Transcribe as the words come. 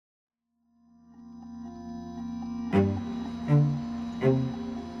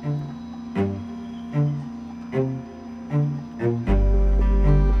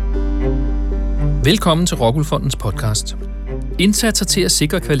Velkommen til Rockwool Fondens podcast. Indsatser til at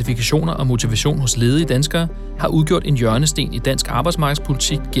sikre kvalifikationer og motivation hos ledige danskere har udgjort en hjørnesten i dansk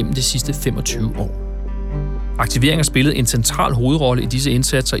arbejdsmarkedspolitik gennem de sidste 25 år. Aktivering har spillet en central hovedrolle i disse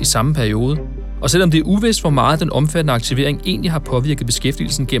indsatser i samme periode, og selvom det er uvist, hvor meget den omfattende aktivering egentlig har påvirket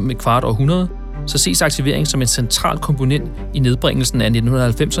beskæftigelsen gennem et kvart århundrede, så ses aktivering som en central komponent i nedbringelsen af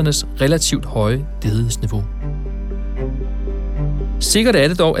 1990'ernes relativt høje ledighedsniveau. Sikkert er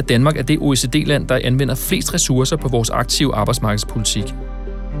det dog, at Danmark er det OECD-land, der anvender flest ressourcer på vores aktive arbejdsmarkedspolitik.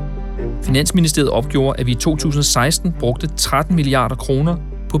 Finansministeriet opgjorde, at vi i 2016 brugte 13 milliarder kroner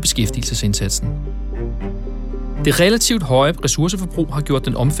på beskæftigelsesindsatsen. Det relativt høje ressourceforbrug har gjort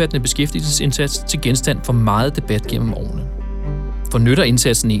den omfattende beskæftigelsesindsats til genstand for meget debat gennem årene. Hvor nytter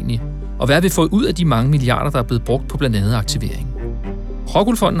indsatsen egentlig? Og hvad har vi fået ud af de mange milliarder, der er blevet brugt på blandt andet aktivering?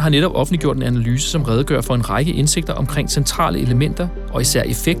 Rockwool Fonden har netop offentliggjort en analyse, som redegør for en række indsigter omkring centrale elementer og især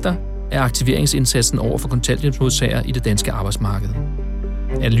effekter af aktiveringsindsatsen over for kontanthjælpsmodtagere i det danske arbejdsmarked.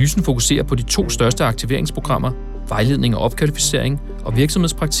 Analysen fokuserer på de 2 største aktiveringsprogrammer, vejledning og opkvalificering og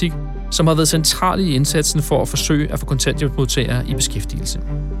virksomhedspraktik, som har været centrale i indsatsen for at forsøge at få kontanthjælpsmodtagere i beskæftigelse.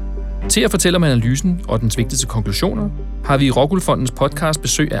 Til at fortælle om analysen og dens vigtigste konklusioner, har vi i Rockwool Fondens podcast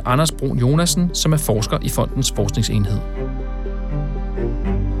besøg af Anders Brun Jonassen, som er forsker i fondens forskningsenhed.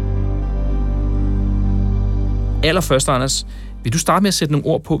 Allerførst, Anders, vil du starte med at sætte nogle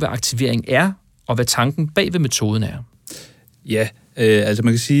ord på, hvad aktivering er, og hvad tanken bag ved metoden er? Ja, altså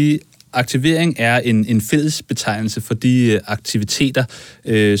man kan sige, aktivering er en fælles betegnelse for de aktiviteter,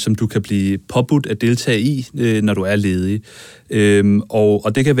 som du kan blive påbudt at deltage i, når du er ledig.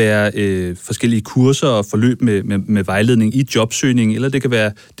 Og det kan være forskellige kurser og forløb med vejledning i jobsøgning, eller det kan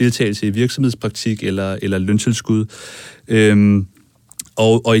være deltagelse i virksomhedspraktik eller løntilskud.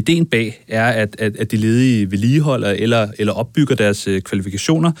 Og ideen bag er, at de ledige vedligeholder eller opbygger deres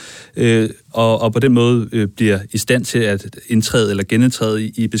kvalifikationer, og på den måde bliver i stand til at indtræde eller genindtræde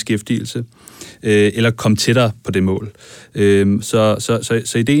i beskæftigelse, eller komme tættere på det mål.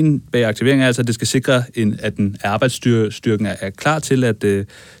 Så ideen bag aktivering er altså, at det skal sikre, at arbejdsstyrken er klar til at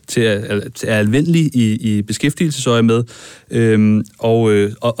er anvendelig i beskæftigelsesøje med,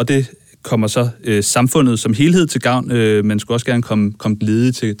 og det kommer så samfundet som helhed til gavn, men skulle også gerne komme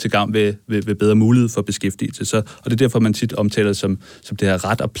ledige til gavn ved bedre mulighed for beskæftigelse. Og det er derfor, man tit omtaler som det her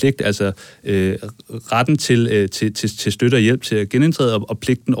ret og pligt, altså retten til støtte og hjælp til at genindtræde, og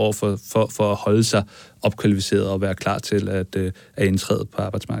pligten over for at holde sig opkvalificeret og være klar til at indtræde på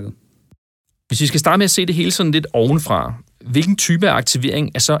arbejdsmarkedet. Hvis vi skal starte med at se det hele sådan lidt ovenfra, hvilken type af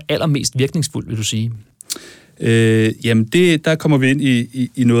aktivering er så allermest virkningsfuld, vil du sige? Jamen, der kommer vi ind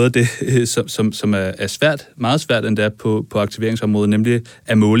i noget af det, som er svært, meget svært endda på aktiveringsområdet, nemlig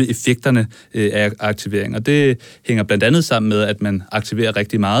at måle effekterne af aktivering. Og det hænger blandt andet sammen med, at man aktiverer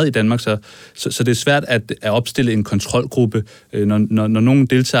rigtig meget i Danmark, så det er svært at opstille en kontrolgruppe. Når nogen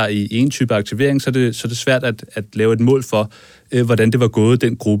deltager i en type aktivering, så er det svært at lave et mål for, hvordan det var gået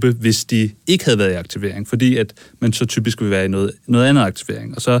den gruppe, hvis de ikke havde været i aktivering, fordi at man så typisk vil være i noget andet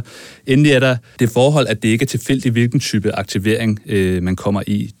aktivering. Og så endelig er der det forhold, at det ikke er tilfældigt, hvilken type aktivering man kommer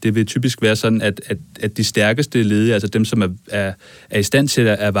i. Det vil typisk være sådan, at de stærkeste ledige, altså dem, som er i stand til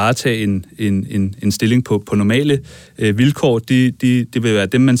at varetage en stilling på normale vilkår, det vil være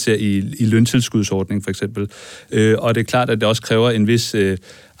dem, man ser i løntilskudsordning for eksempel. Og det er klart, at det også kræver en vis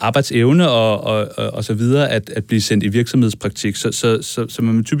arbejdsevne og så videre at blive sendt i virksomhedspraktik. Så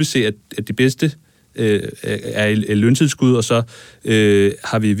man vil typisk se, at de bedste er i løntilskud, og så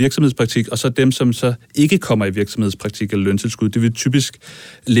har vi virksomhedspraktik, og så dem, som så ikke kommer i virksomhedspraktik eller løntilskud, det vil typisk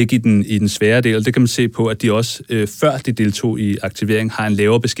ligge i den svære del, og det kan man se på, at de også, før de deltog i aktivering, har en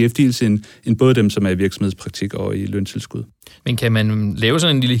lavere beskæftigelse end både dem, som er i virksomhedspraktik og i løntilskud. Men kan man lave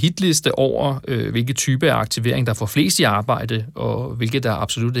sådan en lille hitliste over, hvilke type af aktivering, der får flest i arbejde, og hvilke der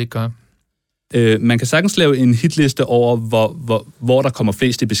absolut ikke gør? Man kan sagtens lave en hitliste over, hvor der kommer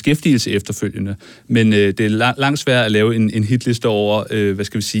flest i beskæftigelse efterfølgende, men det er langt svært at lave en hitliste over,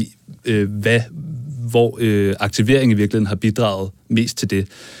 hvor aktivering i virkeligheden har bidraget mest til det.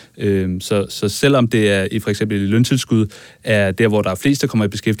 Så selvom det er for eksempel i løntilskud, er der, hvor der er flest, der kommer i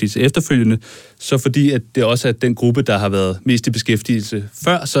beskæftigelse efterfølgende, så fordi at det også er den gruppe, der har været mest i beskæftigelse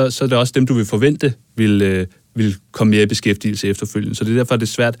før, så er det også dem, du vil forvente vil komme mere i beskæftigelse efterfølgende. Så det er derfor, det er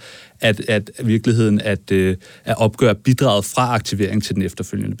svært at virkeligheden at opgøre bidraget fra aktivering til den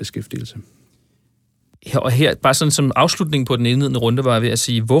efterfølgende beskæftigelse. Og her, bare sådan som afslutning på den indledende runde, var jeg ved at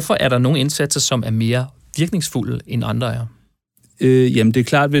sige, hvorfor er der nogle indsatser, som er mere virkningsfulde end andre er? Jamen, det er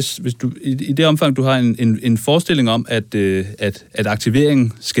klart, hvis du i det omfang, du har en forestilling om, at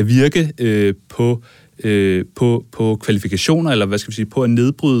aktiveringen skal virke på på kvalifikationer, eller hvad skal vi sige, på at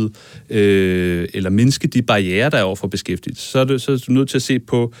nedbryde eller mindske de barrierer, der er over for beskæftigelse. Så er du nødt til at se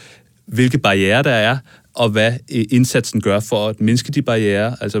på, hvilke barrierer der er, og hvad indsatsen gør for at mindske de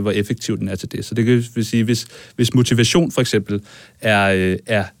barrierer, altså hvor effektiv den er til det. Så det vil sige, hvis motivation for eksempel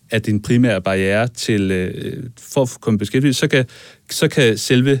er din primære barriere for at komme beskæftiget, så kan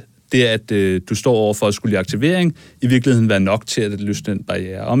selve det, at du står over for at skulle i aktivering, i virkeligheden være nok til at løsne den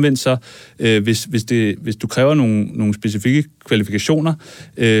barriere. Omvendt så, hvis du kræver nogle specifikke kvalifikationer,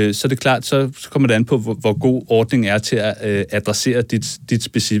 så er det klart, så kommer det an på, hvor god ordningen er til at adressere dit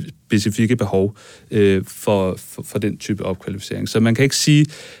specifikke behov for den type opkvalificering. Så man kan ikke sige,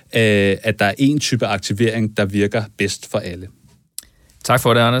 at der er én type aktivering, der virker bedst for alle. Tak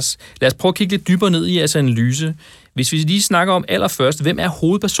for det, Anders. Lad os prøve at kigge lidt dybere ned i jeres analyse. Hvis vi lige snakker om allerførst, hvem er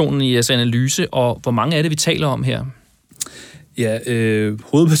hovedpersonen i jeres analyse, og hvor mange er det, vi taler om her? Ja,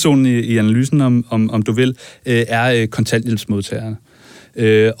 hovedpersonen i analysen, om du vil, er kontanthjælpsmodtagerne.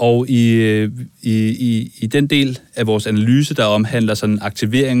 Og i den del af vores analyse, der omhandler sådan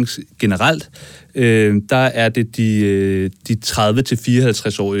aktivering generelt, der er det de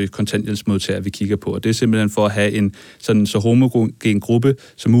 30-54-årige kontanthjælpsmodtagere, vi kigger på. Og det er simpelthen for at have en sådan så homogen gruppe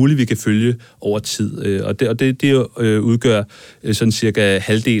som muligt, vi kan følge over tid. Og det udgør sådan cirka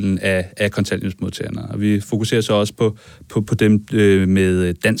halvdelen af kontanthjælpsmodtagerne. Og vi fokuserer så også på dem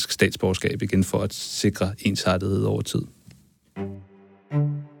med dansk statsborgerskab igen, for at sikre ensartethed over tid.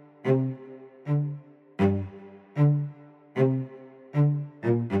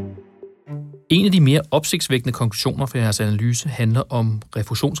 En af de mere opsigtsvækkende konklusioner fra jeres analyse handler om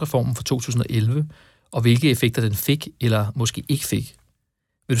refusionsreformen fra 2011, og hvilke effekter den fik, eller måske ikke fik.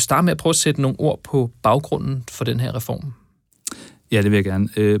 Vil du starte med at prøve at sætte nogle ord på baggrunden for den her reform? Ja, det vil jeg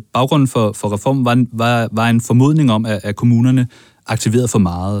gerne. Baggrunden for reformen var en formodning om, at kommunerne aktiverede for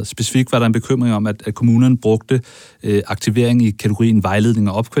meget. Specifikt var der en bekymring om, at kommunerne brugte aktivering i kategorien vejledning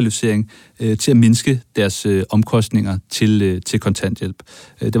og opkvalificering til at mindske deres omkostninger til kontanthjælp.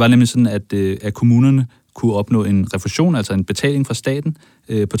 Det var nemlig sådan, at kommunerne kunne opnå en refusion, altså en betaling fra staten,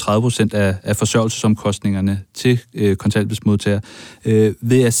 på 30% af forsørgelsesomkostningerne til kontanthjælpsmodtagere,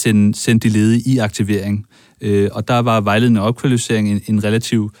 ved at sende de ledige i aktivering. Og der var vejledning og opkvalificering en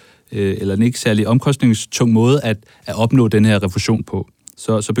relativ eller en ikke særlig omkostningstung måde at opnå den her refusion på.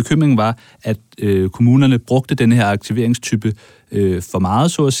 Så bekymringen var, at kommunerne brugte den her aktiveringstype for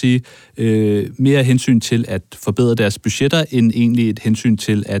meget, så at sige, mere hensyn til at forbedre deres budgetter, end egentlig et hensyn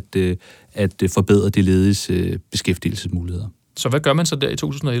til at forbedre de lediges beskæftigelsesmuligheder. Så hvad gør man så der i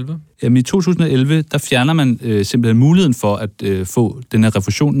 2011? Jamen i 2011, der fjerner man simpelthen muligheden for at få den her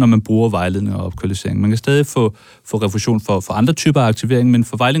refusion, når man bruger vejledning og opkvalificering. Man kan stadig få refusion for andre typer af aktivering, men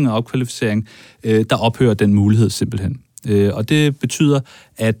for vejledning og opkvalificering, der ophører den mulighed simpelthen. Og det betyder,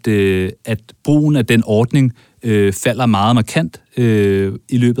 at brugen af den ordning falder meget markant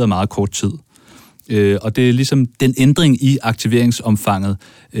i løbet af meget kort tid. Og det er ligesom den ændring i aktiveringsomfanget,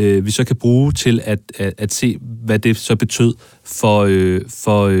 vi så kan bruge til at se, hvad det så betød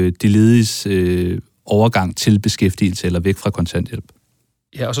for de lediges overgang til beskæftigelse eller væk fra kontanthjælp.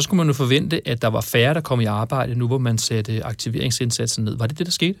 Ja, og så skulle man jo forvente, at der var færre, der kom i arbejde nu, hvor man satte aktiveringsindsatsen ned. Var det,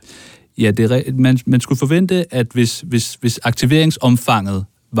 der skete? Ja, man skulle forvente, at hvis aktiveringsomfanget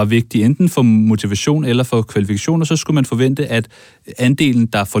var vigtig enten for motivation eller for kvalifikationer, så skulle man forvente, at andelen,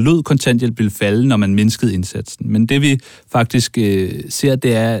 der forlod kontanthjælp, ville falde, når man mindskede indsatsen. Men det vi faktisk ser,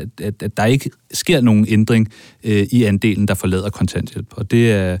 det er, at der ikke sker nogen ændring i andelen, der forlader kontanthjælp. Og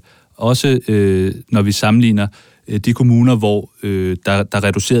det er også, når vi sammenligner de kommuner, hvor der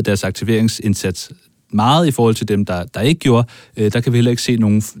reducerede deres aktiveringsindsats meget i forhold til dem, der ikke gjorde, der kan vi heller ikke se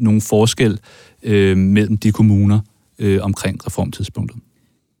nogen forskel mellem de kommuner omkring reformtidspunktet.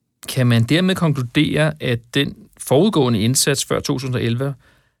 Kan man dermed konkludere, at den forudgående indsats før 2011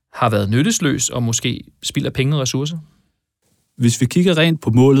 har været nyttesløs og måske spilder penge og ressourcer? Hvis vi kigger rent på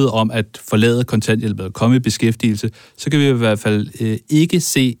målet om at forlade kontanthjælp og komme i beskæftigelse, så kan vi i hvert fald ikke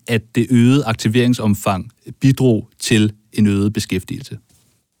se, at det øgede aktiveringsomfang bidrog til en øget beskæftigelse.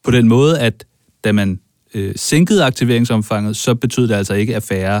 På den måde, at da man sænkede aktiveringsomfanget, så betød det altså ikke, at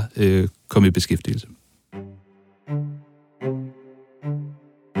færre kom i beskæftigelse.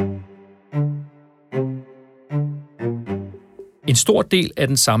 En stor del af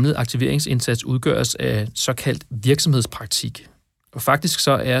den samlede aktiveringsindsats udgøres af såkaldt virksomhedspraktik. Og faktisk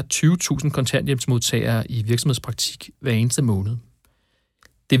så er 20.000 kontanthjælpsmodtagere i virksomhedspraktik hver eneste måned.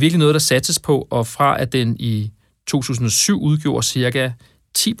 Det er virkelig noget, der satses på, og fra at den i 2007 udgjorde ca.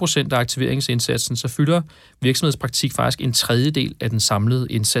 10% af aktiveringsindsatsen, så fylder virksomhedspraktik faktisk en tredjedel af den samlede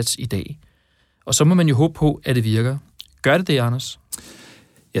indsats i dag. Og så må man jo håbe på, at det virker. Gør det, Anders?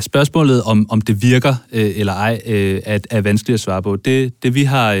 Ja, spørgsmålet om det virker eller ej, er vanskeligt at svare på. Det vi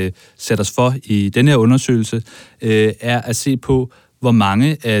har sat os for i den her undersøgelse, er at se på, hvor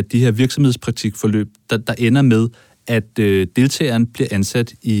mange af de her virksomhedspraktikforløb, der ender med, at deltageren bliver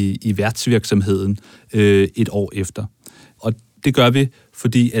ansat i værtsvirksomheden et år efter. Og det gør vi,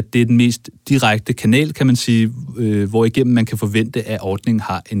 fordi at det er den mest direkte kanal, kan man sige, hvor igennem man kan forvente, at ordningen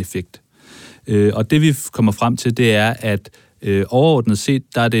har en effekt. Og det vi kommer frem til, det er, at overordnet set,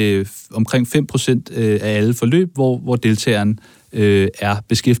 der er det omkring 5% af alle forløb, hvor deltageren er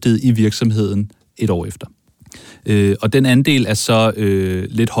beskæftiget i virksomheden et år efter. Og den andel er så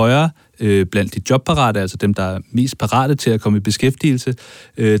lidt højere blandt de jobparate, altså dem, der er mest parate til at komme i beskæftigelse.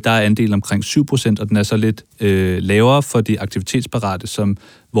 Der er andel omkring 7%, og den er så lidt lavere for de aktivitetsparate,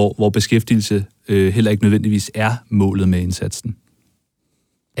 hvor beskæftigelse heller ikke nødvendigvis er målet med indsatsen.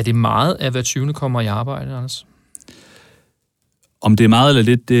 Er det meget, at hver 20. kommer i arbejde, Anders? Om det er meget eller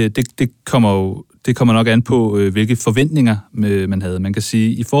lidt, det kommer nok an på, hvilke forventninger man havde. Man kan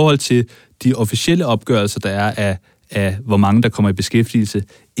sige, i forhold til de officielle opgørelser, der er af hvor mange, der kommer i beskæftigelse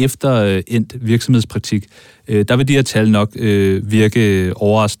efter endt virksomhedspraktik, der vil de her tal nok virke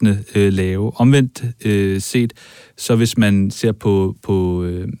overraskende lave. Omvendt set, så hvis man ser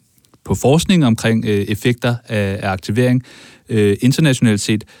på forskning omkring effekter af aktivering, internationalt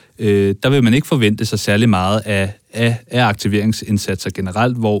set, der vil man ikke forvente sig særlig meget af aktiveringsindsatser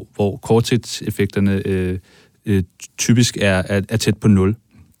generelt, hvor korttidseffekterne typisk er tæt på 0.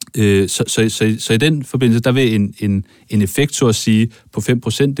 Så i den forbindelse, der vil en effekt, så at sige, på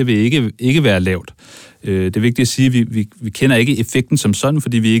 5%, det vil ikke være lavt. Det er vigtigt at sige, at vi kender ikke effekten som sådan,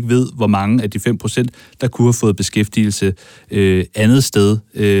 fordi vi ikke ved, hvor mange af de 5%, der kunne have fået beskæftigelse andet sted,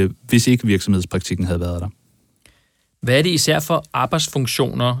 hvis ikke virksomhedspraktikken havde været der. Hvad er det især for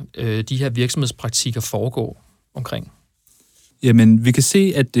arbejdsfunktioner, de her virksomhedspraktikker foregår omkring? Jamen, vi kan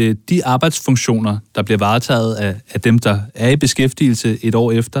se, at de arbejdsfunktioner, der bliver varetaget af dem, der er i beskæftigelse et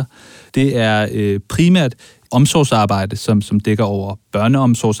år efter, det er primært omsorgsarbejde, som dækker over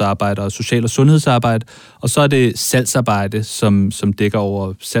børneomsorgsarbejde og social- og sundhedsarbejde, og så er det salgsarbejde, som dækker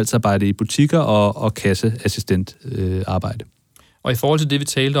over salgsarbejde i butikker og kasseassistentarbejde. Og i forhold til det, vi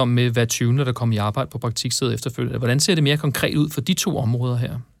talte om med hver 20. der kom i arbejde på praktikstedet efterfølgende, hvordan ser det mere konkret ud for de to områder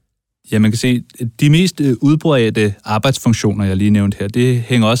her? Ja, man kan se, de mest udbredte arbejdsfunktioner, jeg lige nævnte her, det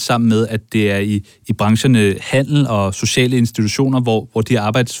hænger også sammen med, at det er i brancherne handel og sociale institutioner, hvor de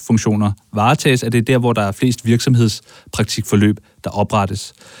arbejdsfunktioner varetages, at det er der, hvor der er flest virksomhedspraktikforløb, der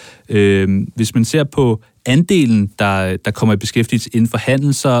oprettes. Hvis man ser på andelen, der kommer i beskæftigelse inden for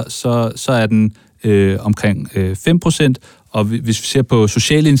handel, så er den omkring 5%, og hvis vi ser på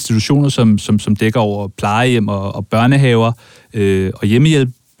sociale institutioner, som dækker over plejehjem og børnehaver og hjemmehjælp,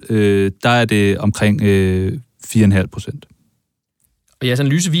 der er det omkring 4,5%. Og jeres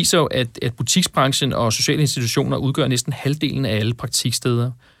analyse viser jo, at butiksbranchen og sociale institutioner udgør næsten halvdelen af alle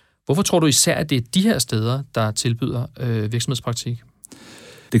praktiksteder. Hvorfor tror du især, at det er de her steder, der tilbyder virksomhedspraktik?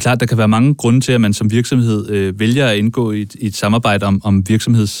 Det er klart, der kan være mange grunde til, at man som virksomhed vælger at indgå i et samarbejde om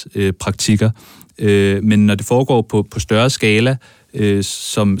virksomhedspraktikker. Men når det foregår på større skala,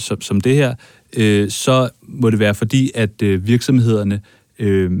 som det her, så må det være fordi, at virksomhederne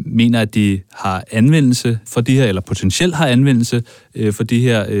mener, at de har anvendelse for de her, eller potentielt har anvendelse for de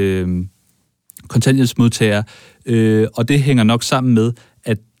her kontanthjælpsmodtagere, og det hænger nok sammen med,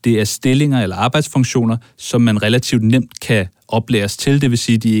 at det er stillinger eller arbejdsfunktioner, som man relativt nemt kan oplæres til, det vil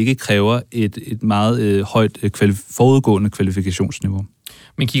sige, at de ikke kræver et meget højt forudgående kvalifikationsniveau.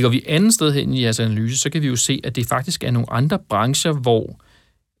 Men kigger vi andet sted hen i jeres analyse, så kan vi jo se, at det faktisk er nogle andre brancher, hvor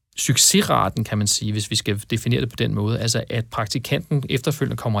succesraten, kan man sige, hvis vi skal definere det på den måde, altså at praktikanten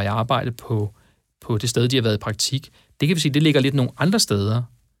efterfølgende kommer i arbejde på det sted, de har været i praktik, det kan vi sige, det ligger lidt nogle andre steder.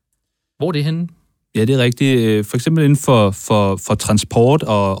 Hvor er det henne? Ja, det er rigtigt. For eksempel inden for transport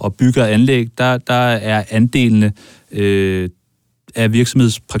og bygge og anlæg, der er andelene af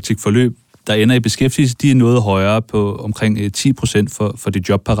virksomhedspraktikforløb, der ender i beskæftigelse, de er noget højere på omkring 10% for de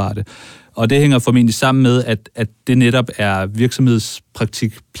jobparate. Og det hænger formentlig sammen med, at det netop er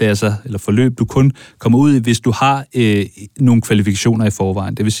virksomhedspraktikpladser eller forløb, du kun kommer ud i, hvis du har nogle kvalifikationer i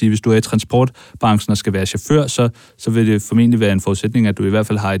forvejen. Det vil sige, hvis du er i transportbranchen og skal være chauffør, så vil det formentlig være en forudsætning, at du i hvert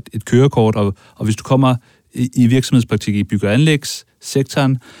fald har et kørekort. Og hvis du kommer i virksomhedspraktik i bygge- og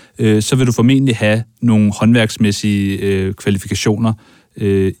anlægssektoren, så vil du formentlig have nogle håndværksmæssige kvalifikationer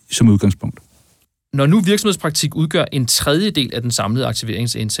som udgangspunkt. Når nu virksomhedspraktik udgør en tredjedel af den samlede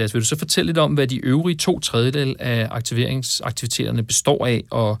aktiveringsindsats, vil du så fortælle lidt om, hvad de øvrige 2/3 af aktiveringsaktiviteterne består af,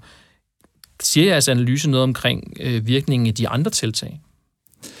 og siger jeres analyse noget omkring virkningen af de andre tiltag?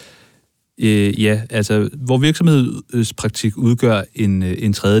 Ja, altså hvor virksomhedspraktik udgør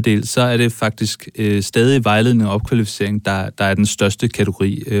en tredjedel, så er det faktisk stadig vejledning og opkvalificering, der er den største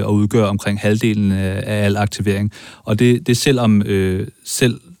kategori og udgør omkring halvdelen af al aktivering. Og det er selvom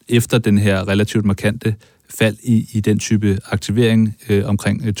selv efter den her relativt markante fald i den type aktivering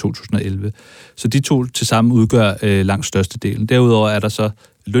omkring 2011. Så de to tilsammen udgør langt størstedelen. Derudover er der så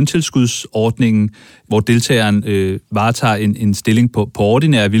løntilskudsordningen, hvor deltageren varetager en stilling på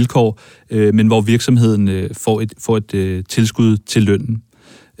ordinære vilkår, men hvor virksomheden får et tilskud til lønnen.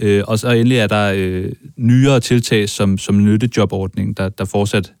 Og så endelig er der nyere tiltag som nyttejobordningen, der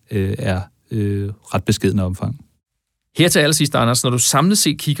fortsat er ret beskedne omfang. Her til allersidst, Anders, når du samlet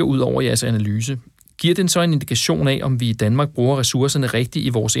set kigger ud over jeres analyse, giver den så en indikation af, om vi i Danmark bruger ressourcerne rigtigt i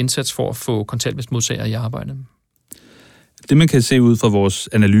vores indsats for at få kontanthjælpsmodtagere i arbejde? Det, man kan se ud fra vores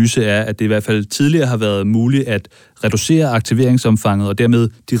analyse, er, at det i hvert fald tidligere har været muligt at reducere aktiveringsomfanget, og dermed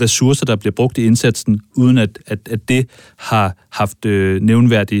de ressourcer, der bliver brugt i indsatsen, uden at det har haft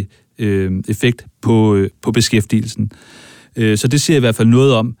nævneværdig effekt på beskæftigelsen. Så det siger i hvert fald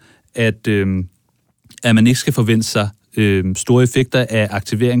noget om, at man ikke skal forvente sig store effekter af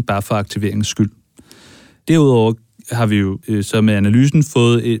aktivering bare for aktiveringens skyld. Derudover har vi jo så med analysen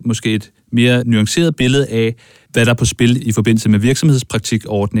fået måske et mere nuanceret billede af, hvad der er på spil i forbindelse med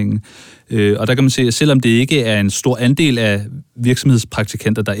virksomhedspraktikordningen. Og der kan man se, at selvom det ikke er en stor andel af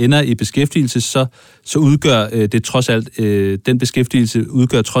virksomhedspraktikanter, der ender i beskæftigelse, så udgør det trods alt, den beskæftigelse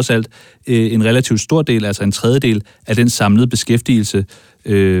udgør trods alt en relativt stor del, altså en tredjedel af den samlede beskæftigelse,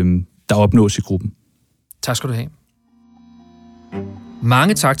 der opnås i gruppen. Tak skal du have.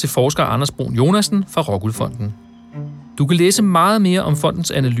 Mange tak til forsker Anders Bruun Jonassen fra Rockwool Fonden. Du kan læse meget mere om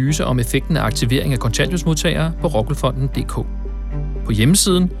fondens analyse om effekten af aktivering af kontanthjælpsmodtagere på rockwoolfonden.dk. På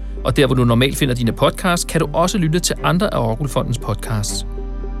hjemmesiden, og der hvor du normalt finder dine podcasts, kan du også lytte til andre af Rockwool Fondens podcasts.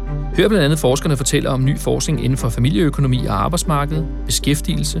 Hør blandt andet forskerne fortælle om ny forskning inden for familieøkonomi og arbejdsmarked,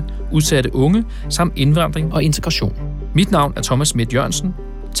 beskæftigelse, udsatte unge, samt indvandring og integration. Mit navn er Thomas Schmidt Jørgensen.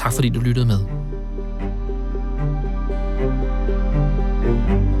 Tak fordi du lyttede med.